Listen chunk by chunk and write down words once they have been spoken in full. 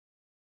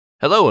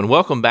Hello and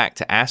welcome back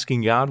to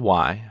Asking God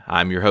Why.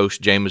 I'm your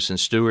host, Jameson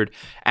Stewart.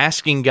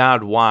 Asking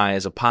God Why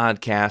is a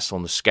podcast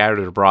on the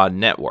Scattered Abroad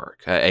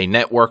Network, a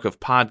network of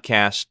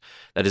podcasts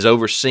that is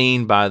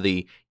overseen by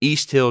the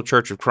East Hill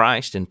Church of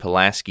Christ in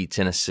Pulaski,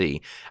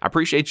 Tennessee. I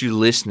appreciate you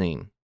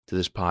listening to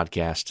this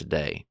podcast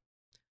today.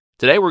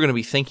 Today we're going to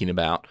be thinking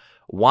about,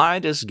 why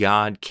does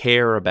God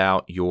care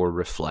about your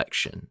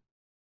reflection?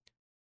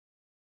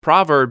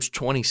 Proverbs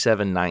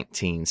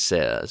 27:19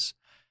 says,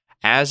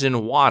 "As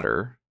in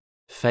water,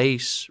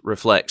 face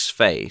reflects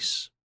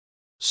face,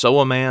 so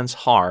a man's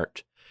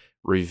heart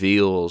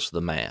reveals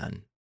the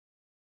man."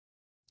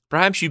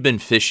 Perhaps you've been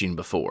fishing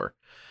before,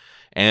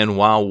 and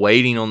while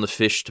waiting on the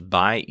fish to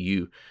bite,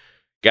 you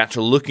got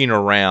to looking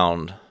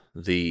around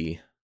the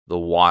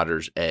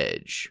water's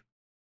edge,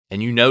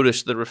 and you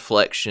noticed the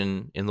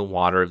reflection in the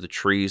water of the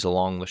trees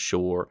along the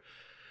shore.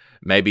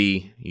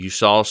 Maybe you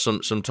saw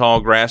some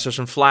tall grass or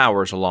some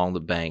flowers along the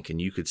bank,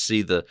 and you could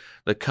see the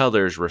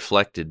colors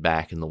reflected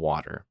back in the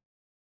water.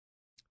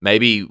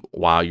 Maybe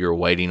while you're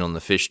waiting on the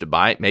fish to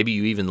bite, maybe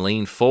you even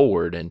leaned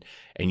forward and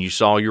you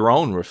saw your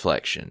own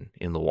reflection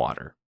in the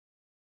water.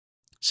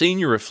 Seeing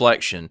your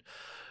reflection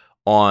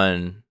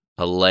on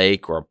a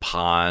lake or a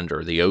pond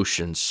or the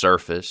ocean's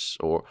surface,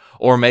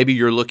 or maybe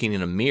you're looking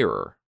in a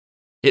mirror,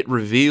 it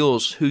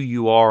reveals who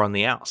you are on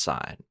the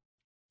outside.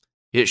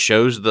 It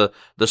shows the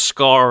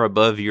scar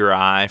above your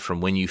eye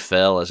from when you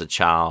fell as a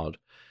child.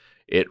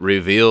 It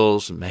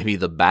reveals maybe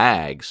the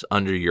bags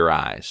under your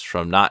eyes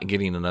from not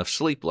getting enough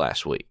sleep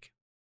last week.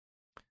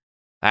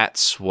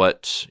 That's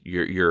what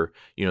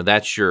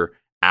that's your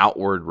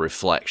outward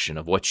reflection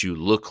of what you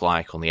look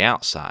like on the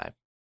outside.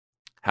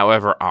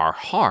 However, our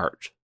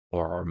heart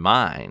or our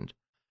mind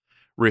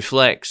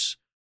reflects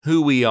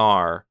who we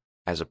are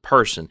as a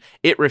person.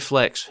 It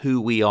reflects who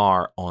we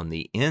are on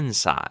the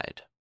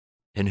inside.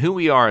 And who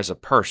we are as a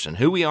person,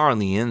 who we are on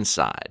the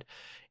inside,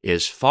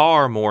 is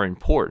far more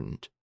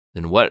important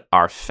than what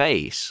our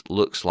face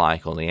looks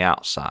like on the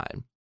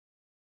outside.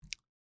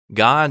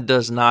 God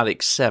does not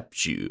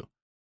accept you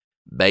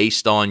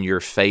based on your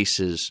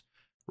face's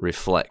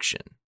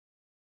reflection.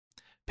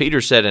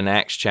 Peter said in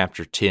Acts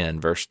chapter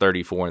 10, verse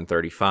 34 and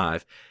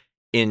 35,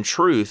 "In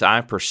truth, I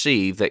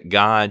perceive that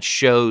God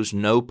shows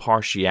no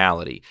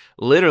partiality."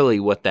 Literally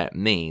what that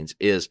means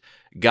is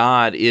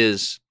God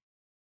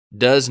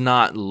does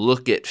not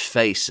look at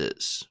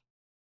faces.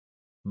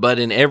 But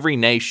in every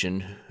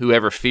nation,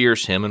 whoever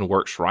fears him and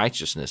works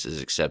righteousness is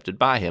accepted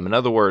by him. In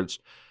other words,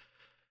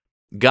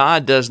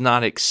 God does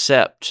not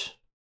accept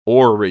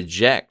or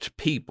reject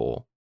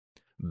people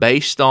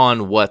based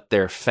on what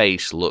their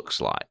face looks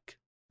like.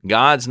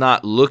 God's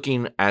not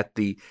looking at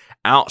the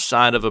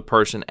outside of a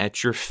person,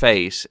 at your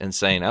face, and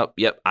saying, "Oh,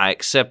 yep, I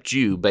accept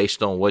you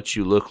based on what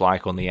you look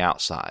like on the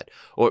outside."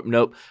 Or,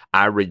 "Nope,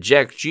 I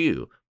reject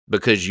you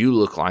because you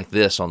look like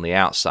this on the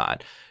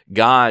outside."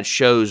 God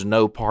shows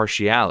no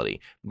partiality.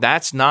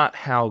 That's not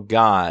how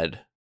God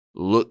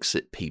looks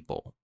at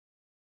people.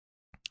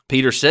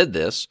 Peter said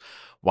this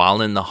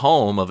while in the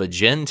home of a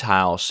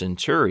Gentile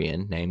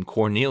centurion named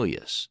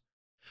Cornelius.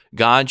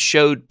 God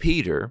showed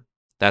Peter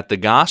that the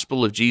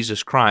gospel of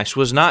Jesus Christ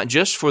was not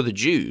just for the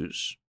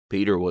Jews.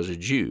 Peter was a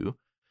Jew.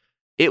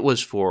 It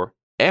was for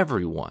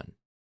everyone.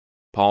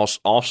 Paul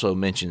also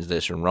mentions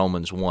this in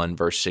Romans 1,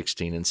 verse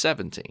 16 and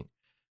 17.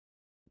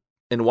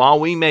 And while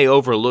we may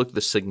overlook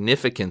the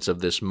significance of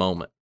this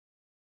moment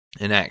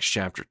in Acts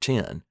chapter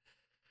 10,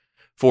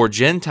 for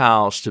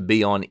Gentiles to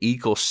be on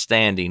equal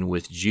standing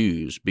with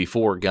Jews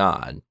before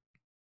God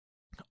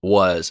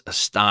was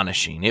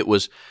astonishing. It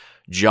was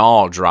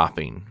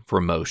jaw-dropping for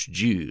most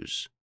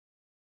Jews.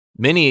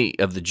 Many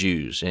of the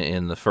Jews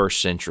in the first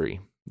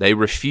century, they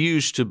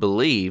refused to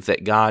believe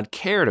that God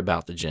cared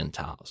about the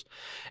Gentiles.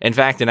 In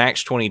fact, in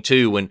Acts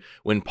 22,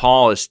 when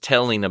Paul is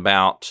telling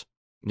about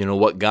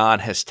what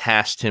God has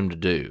tasked him to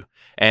do,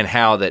 and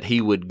how that he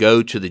would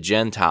go to the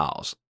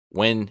Gentiles.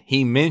 When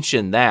he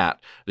mentioned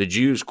that, the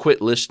Jews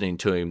quit listening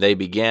to him. They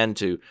began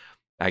to,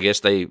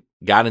 they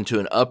got into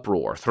an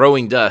uproar,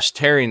 throwing dust,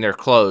 tearing their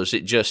clothes.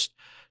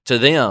 To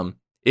them,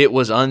 it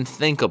was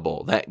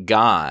unthinkable that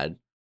God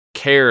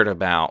cared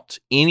about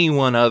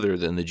anyone other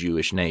than the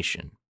Jewish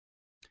nation.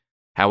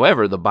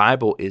 However, the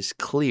Bible is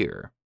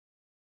clear.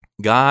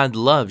 God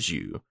loves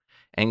you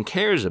and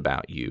cares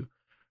about you,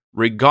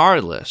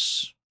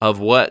 regardless of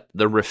what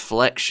the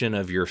reflection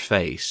of your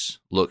face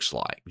looks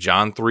like.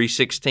 John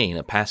 3:16,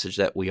 a passage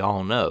that we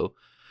all know,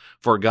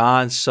 "For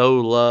God so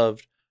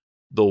loved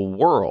the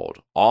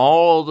world,"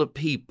 all the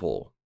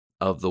people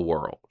of the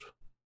world,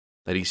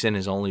 "that he sent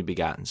his only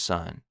begotten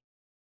Son."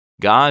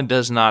 God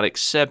does not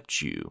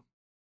accept you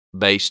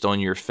based on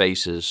your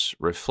face's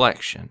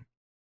reflection.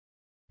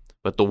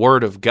 But the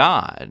Word of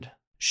God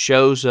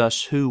shows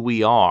us who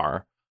we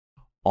are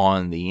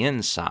on the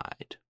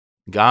inside.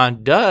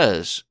 God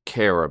does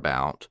care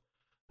about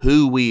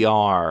who we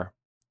are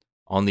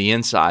on the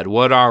inside,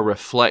 what our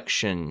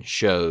reflection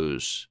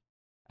shows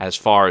as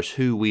far as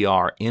who we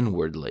are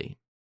inwardly.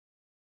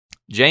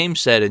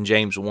 James said in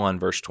James 1,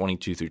 verse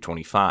 22 through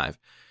 25,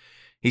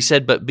 he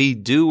said, "But be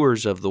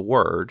doers of the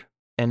word,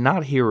 and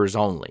not hearers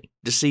only,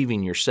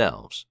 deceiving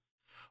yourselves.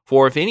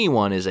 For if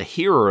anyone is a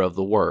hearer of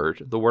the word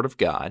of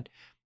God,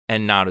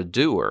 and not a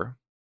doer,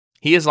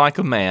 he is like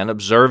a man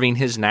observing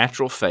his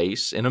natural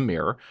face in a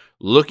mirror,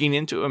 looking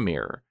into a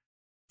mirror.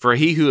 For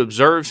he who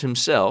observes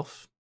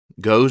himself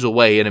goes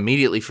away and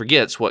immediately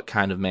forgets what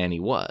kind of man he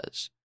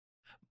was.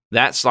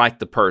 That's like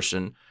the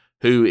person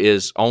who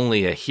is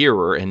only a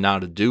hearer and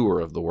not a doer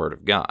of the word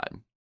of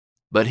God.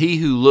 But he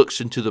who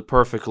looks into the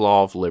perfect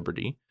law of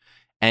liberty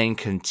and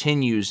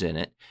continues in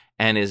it,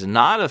 and is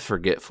not a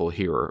forgetful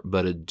hearer,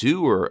 but a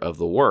doer of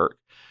the work,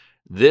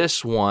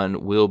 this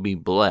one will be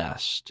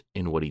blessed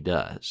in what he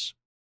does.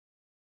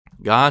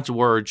 God's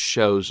word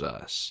shows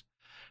us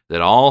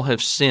that all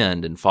have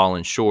sinned and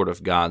fallen short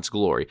of God's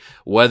glory,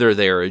 whether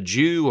they're a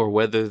Jew or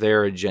whether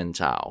they're a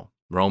Gentile.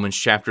 Romans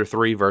chapter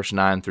 3, verse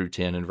 9 through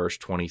 10 and verse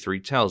 23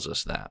 tells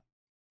us that.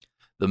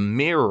 The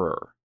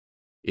mirror,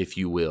 if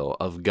you will,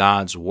 of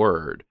God's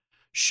word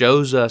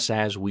shows us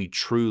as we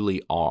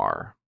truly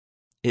are.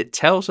 It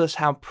tells us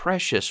how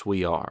precious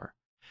we are,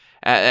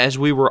 as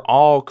we were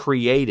all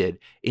created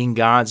in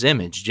God's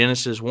image,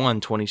 Genesis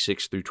 1,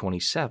 26 through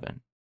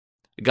 27.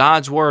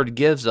 God's word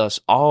gives us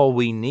all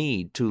we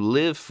need to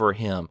live for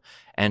Him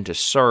and to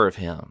serve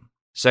Him,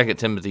 2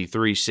 Timothy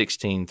 3,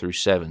 16 through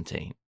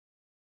 17.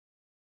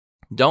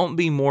 Don't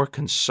be more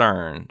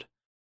concerned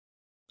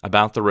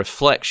about the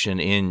reflection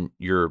in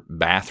your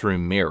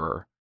bathroom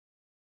mirror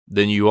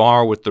than you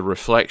are with the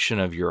reflection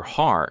of your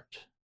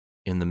heart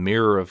in the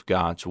mirror of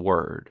God's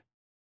word.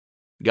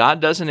 God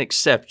doesn't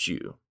accept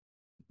you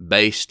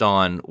based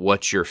on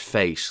what your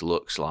face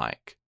looks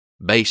like,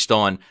 based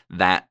on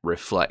that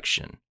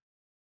reflection.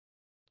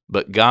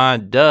 But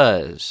God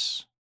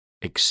does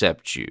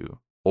accept you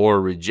or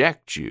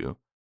reject you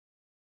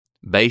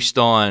based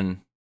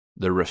on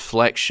the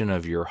reflection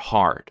of your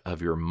heart,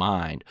 of your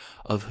mind,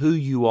 of who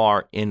you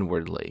are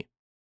inwardly.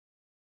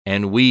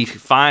 And we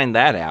find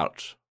that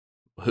out.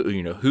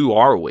 Who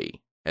are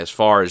we as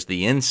far as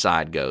the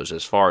inside goes,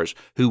 as far as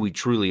who we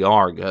truly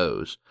are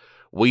goes?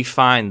 We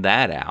find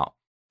that out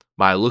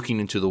by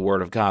looking into the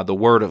Word of God. The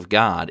Word of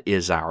God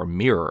is our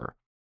mirror,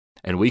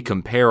 and we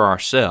compare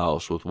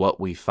ourselves with what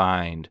we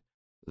find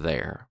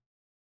there.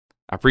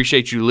 I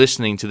appreciate you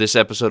listening to this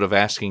episode of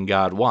Asking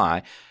God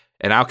Why,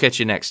 and I'll catch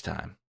you next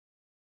time.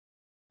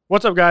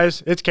 What's up,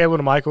 guys? It's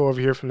Caleb and Michael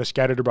over here from the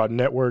Scattered Abroad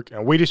Network,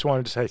 and we just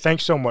wanted to say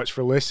thanks so much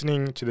for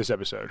listening to this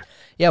episode.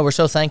 Yeah, we're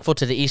so thankful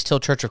to the East Hill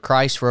Church of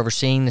Christ for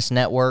overseeing this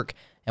network,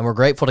 and we're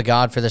grateful to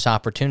God for this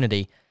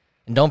opportunity.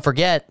 And don't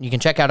forget, you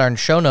can check out our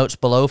show notes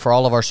below for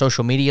all of our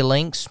social media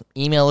links,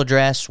 email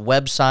address,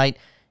 website,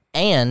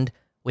 and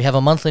we have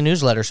a monthly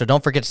newsletter, so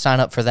don't forget to sign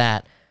up for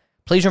that.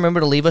 Please remember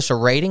to leave us a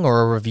rating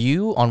or a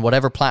review on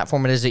whatever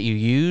platform it is that you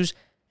use,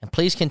 and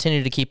please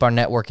continue to keep our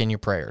network in your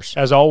prayers.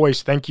 As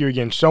always, thank you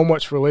again so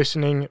much for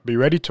listening. Be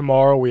ready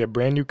tomorrow. We have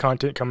brand new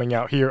content coming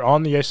out here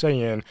on the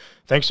SAN.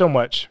 Thanks so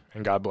much,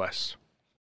 and God bless.